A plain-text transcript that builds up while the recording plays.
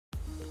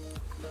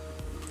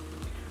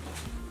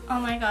Oh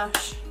my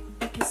gosh.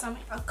 Okay, so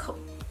oh, cool.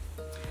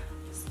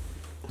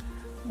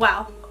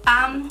 Wow.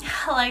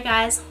 Hello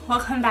guys.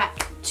 Welcome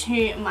back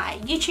to my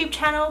YouTube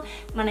channel.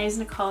 My name is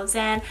Nicole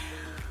Zan.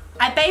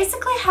 I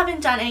basically haven't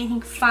done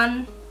anything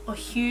fun or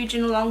huge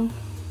in a long...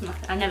 No,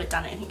 I've never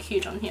done anything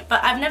huge on here.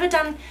 But I haven't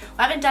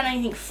done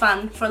anything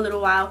fun for a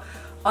little while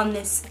on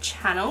this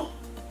channel.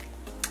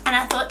 And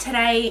I thought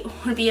today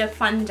would be a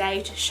fun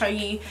day to show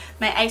you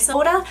my ASOS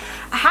order.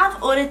 I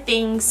have ordered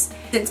things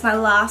since my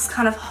last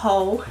kind of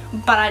haul,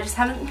 but I just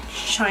haven't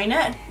shown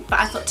it. But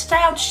I thought today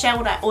I'll share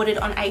what I ordered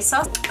on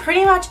ASOS.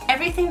 Pretty much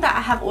everything that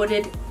I have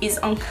ordered is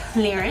on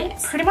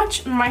clearance. Pretty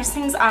much most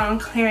things are on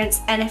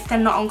clearance, and if they're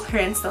not on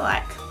clearance, they're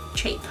like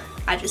cheap.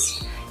 I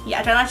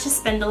don't like to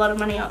spend a lot of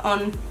money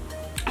on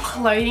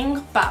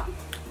clothing, but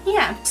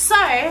yeah. So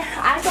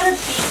I got a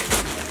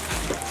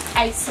big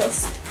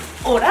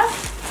ASOS order.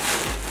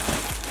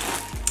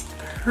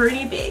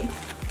 Pretty big.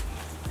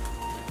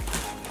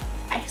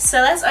 Okay, so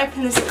let's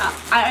open this up.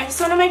 I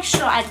just want to make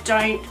sure I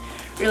don't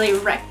really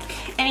wreck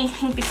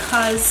anything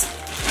because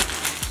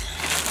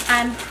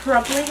I'm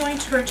probably going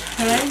to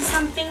return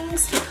some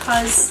things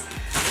because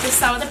with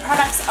some of the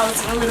products I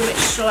was a little bit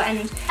short, and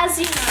as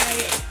you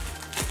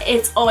know,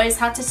 it's always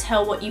hard to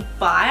tell what you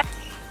buy.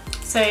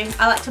 So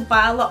I like to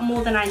buy a lot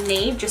more than I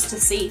need just to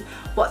see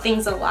what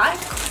things are like.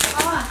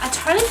 Oh, I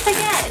totally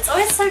forget. It's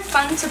always so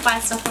fun to buy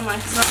stuff online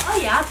because I'm like,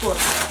 oh yeah, I bought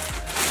that.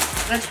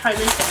 I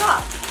totally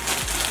forgot.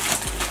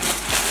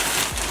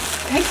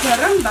 Hey,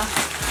 caramba.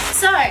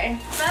 So,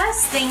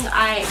 first thing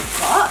I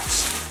got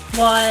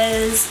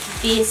was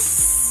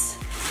this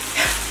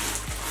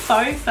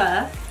faux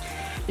fur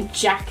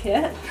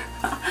jacket.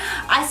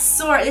 I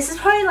saw it. This is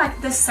probably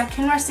like the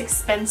second most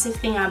expensive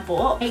thing I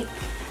bought. A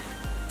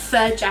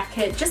fur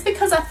jacket, just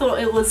because I thought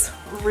it was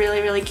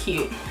really, really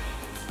cute.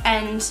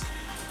 And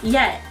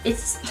yeah,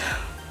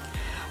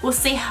 we'll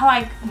see how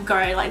I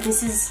go. Like,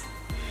 this is...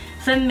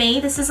 For me,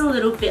 this is a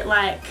little bit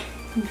like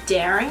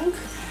daring,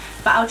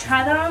 but I'll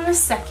try that on in a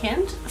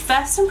second.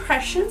 First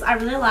impressions, I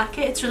really like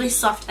it. It's really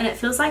soft and it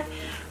feels like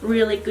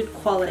really good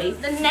quality.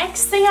 The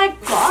next thing I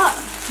got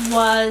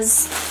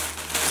was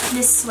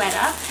this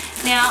sweater.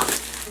 Now,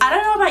 I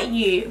don't know about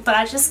you, but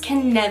I just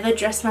can never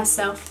dress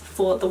myself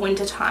for the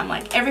winter time.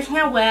 Like, everything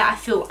I wear I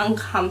feel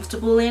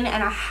uncomfortable in,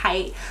 and I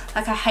hate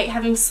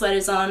having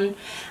sweaters on.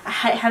 I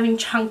hate having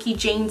chunky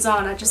jeans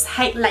on. I just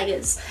hate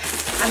layers.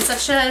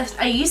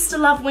 I used to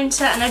love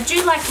winter, and I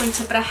do like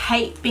winter, but I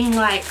hate being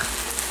like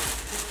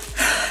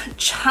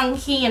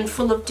chunky and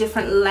full of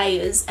different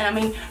layers. And I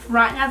mean,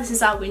 right now this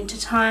is our winter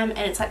time and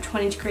it's like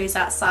 20 degrees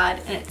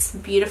outside and it's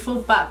beautiful,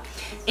 but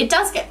it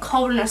does get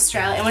cold in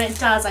Australia, and when it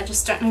does I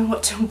just don't know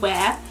what to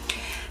wear.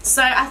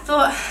 So I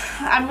thought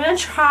I'm gonna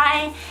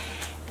try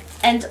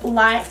and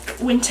like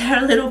winter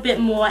a little bit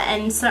more,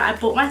 and so I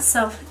bought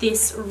myself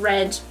this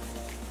red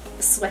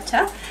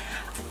sweater.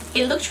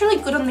 It looked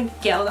really good on the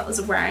girl that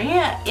was wearing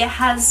it. It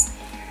has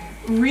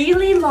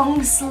really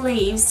long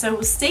sleeves, so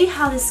we'll see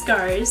how this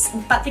goes.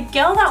 But the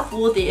girl that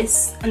wore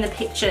this in the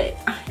picture,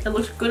 it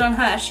looked good on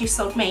her. She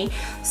sold me,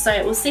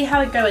 so we'll see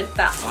how we go with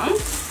that one.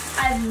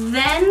 I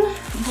then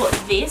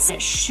bought this.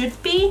 It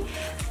should be,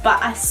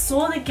 but I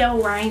saw the girl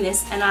wearing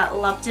this and I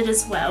loved it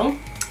as well.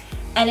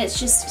 And it's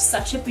just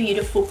such a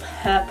beautiful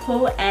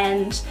purple,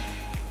 and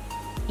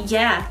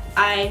yeah,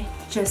 I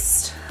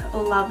just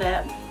love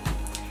it.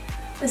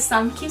 The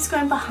sun keeps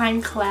going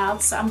behind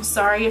clouds, so I'm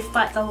sorry if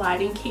like the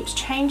lighting keeps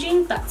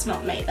changing. That's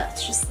not me,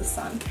 that's just the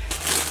sun.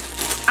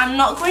 I'm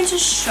not going to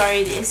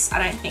show this,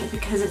 I don't think,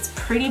 because it's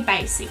pretty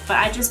basic, but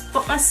I just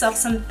bought myself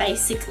some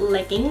basic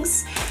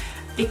leggings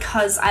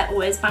because I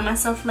always buy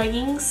myself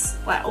leggings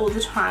like all the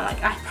time.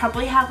 Like, I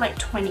probably have like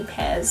 20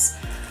 pairs.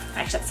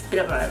 Actually, that's a bit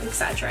of an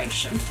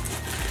exaggeration,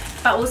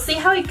 but we'll see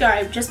how we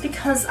go, just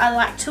because I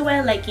like to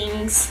wear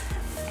leggings.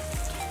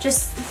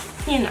 Just,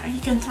 you know, you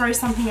can throw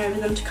something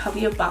over them to cover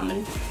your bum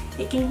and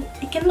it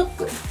can look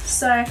good.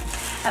 So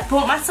I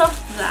bought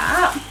myself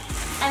that,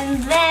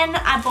 and then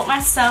I bought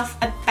myself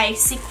a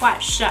basic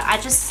white shirt. I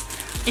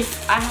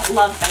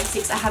love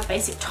basics. I have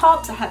basic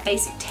tops, I have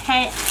basic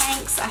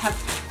tanks, I have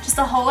just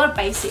a whole lot of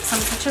basics. I'm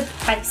such a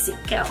basic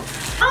girl.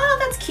 Oh,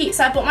 that's cute.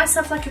 So I bought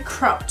myself like a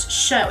cropped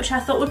shirt, which I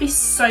thought would be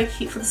so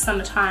cute for the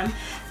summertime.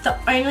 The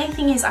only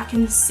thing is I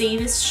can see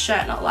this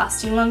shirt not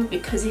lasting long,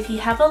 because if you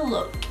have a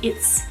look,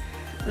 it's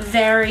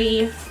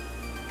very,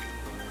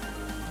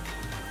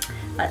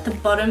 like, the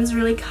bottom's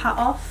really cut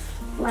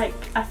off. Like,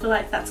 I feel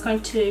like that's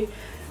going to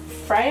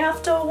fray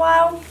after a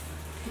while.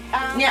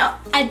 Now,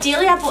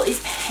 ideally I bought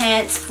these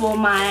pants for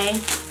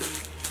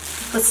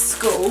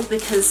school,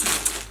 because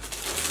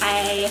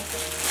I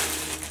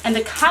am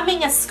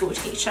becoming a school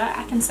teacher.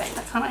 I can say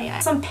that, can't I? Yeah.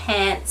 Some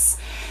pants.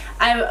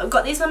 I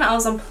got these when I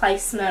was on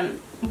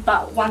placement,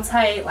 but once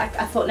I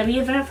thought maybe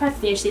even if I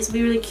finish these would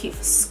be really cute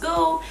for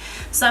school.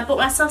 So I bought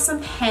myself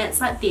some pants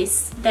like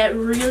this. They're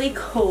really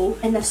cool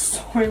and they're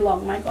so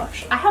long, my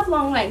gosh. I have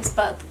long legs,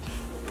 but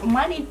I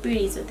might need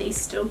booties with these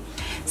still.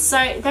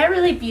 So they're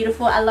really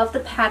beautiful. I love the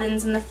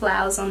patterns and the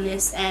flowers on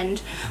this,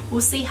 and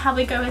we'll see how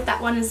we go with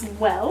that one as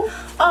well.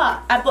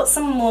 Oh, I bought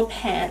some more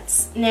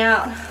pants.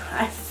 Now,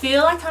 I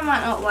feel like I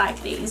might not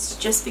like these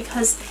just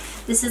because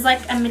this is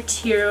like a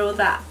material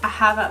that I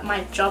have at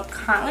my job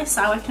currently.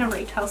 So I work in a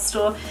retail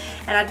store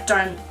and I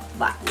don't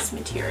like this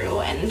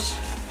material, and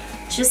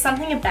it's just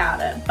something about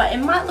it. But it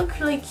might look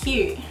really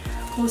cute.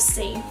 We'll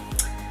see.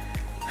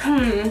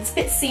 It's a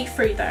bit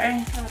see-through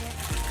though.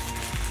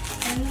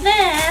 And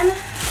then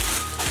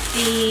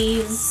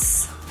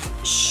these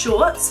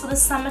shorts for the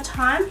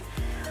summertime.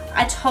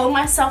 I told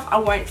myself I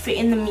won't fit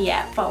in them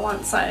yet, but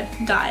once I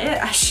dye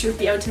it, I should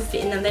be able to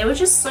fit in them. They were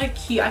just so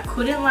cute. I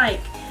couldn't like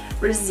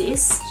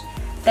resist.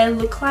 They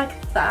look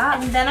like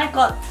that. And then I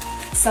got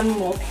some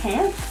more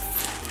pants.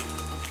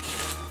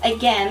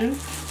 Again,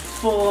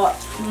 for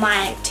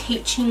my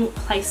teaching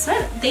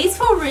placement. These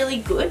feel really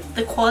good.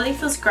 The quality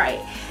feels great.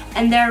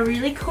 And they're a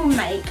really cool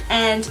make,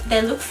 and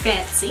they look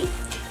fancy,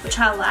 which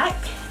I like.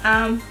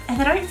 And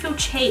they don't feel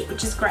cheap,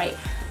 which is great.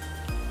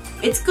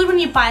 It's good when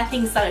you buy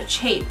things that are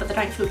cheap, but they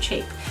don't feel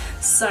cheap.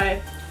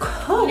 So,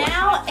 cool.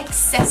 Now,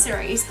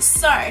 accessories.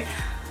 So,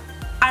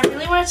 I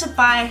really wanted to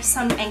buy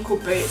some ankle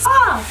boots.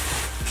 Oh!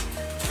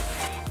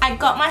 I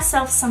got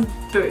myself some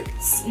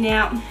boots.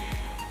 Now,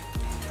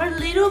 I'm a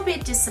little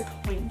bit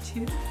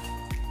disappointed.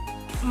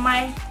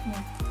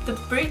 The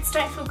boots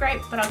don't feel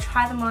great, but I'll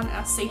try them on and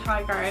I'll see how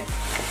I go.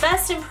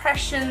 First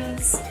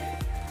impressions,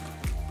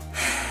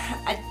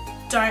 I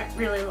don't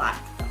really like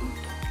them,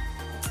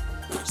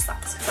 which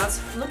sucks because I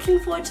was looking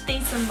forward to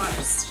these the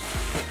most.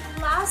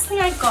 Last thing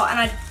I got, and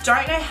I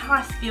don't know how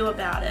I feel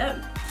about it,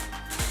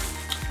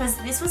 because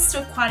this was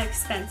still quite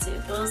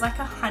expensive. It was like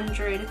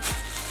 $100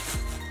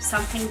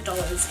 something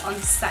on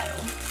sale.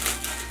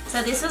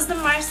 So this was the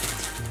most,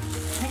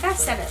 I think I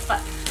said it,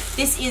 but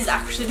this is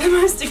actually the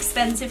most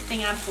expensive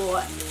thing I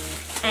bought,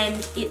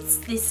 and it's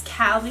this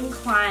Calvin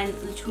Klein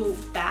little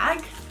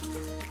bag.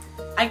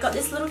 I got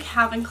this little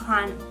Calvin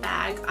Klein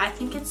bag. I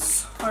think it's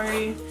so,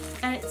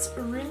 and it's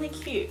really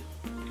cute.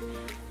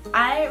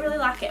 I really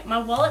like it. My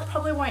wallet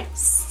probably won't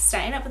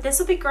stay in it, but this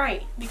will be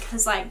great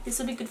because like this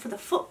will be good for the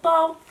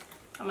football.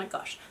 Oh my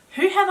gosh,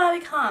 who have I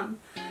become?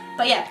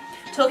 But yeah,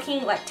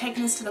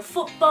 taking this to the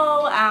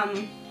football.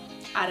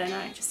 I don't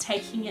know, just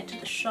taking it to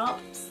the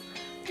shops.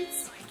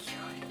 It's so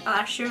cute. I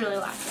actually really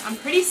like it. I'm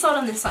pretty sold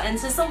on this one, and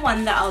this is the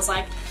one that I was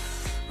like,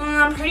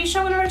 I'm pretty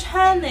sure I'm gonna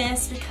return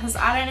this because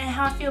I don't know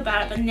how I feel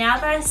about it. But now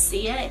that I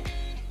see it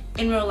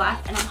in real life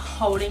and I'm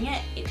holding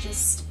it, it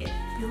feels good.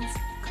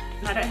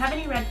 And I don't have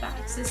any red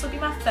bags, so this will be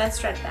my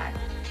first red bag.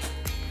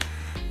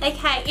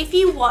 Okay, if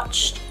you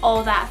watched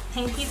all that,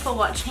 thank you for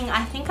watching.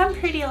 I think I'm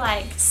pretty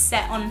like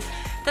set on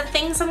the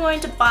things I'm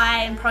going to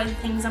buy and probably the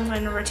things I'm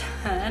going to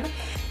return.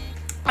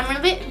 I'm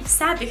a bit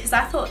sad because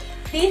I thought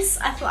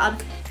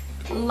I'd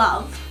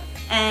love,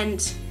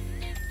 and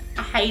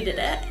I hated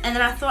it. And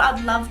then I thought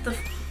I'd love the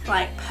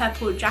like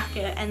purple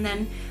jacket, and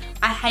then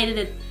I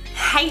hated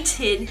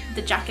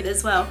the jacket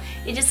as well.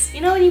 It just,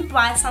 you know, when you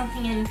buy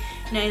something and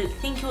you know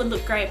think it would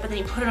look great, but then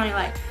you put it on, you're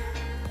like,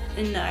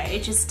 no,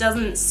 it just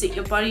doesn't suit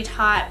your body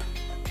type.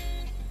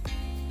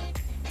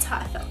 That's how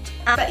I felt.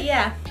 But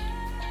yeah,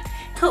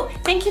 cool.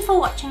 Thank you for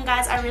watching,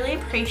 guys. I really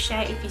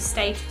appreciate if you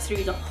stayed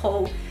through the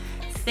whole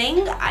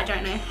thing. I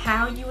don't know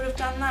how you would have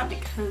done that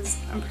because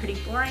I'm pretty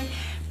boring,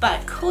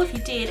 but cool if you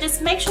did.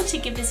 Just make sure to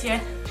give this video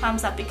a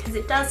thumbs up because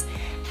it does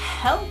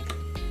help.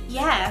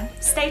 Yeah,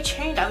 stay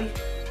tuned.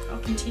 I'll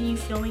continue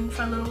filming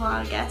for a little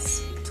while, I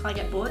guess, until I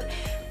get bored.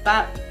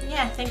 But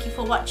yeah, thank you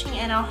for watching,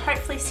 and I'll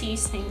hopefully see you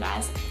soon,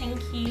 guys.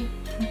 Thank you.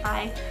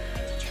 Bye.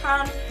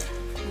 Try on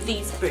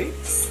these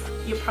boots.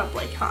 You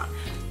probably can't,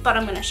 but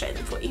I'm going to show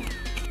them for you.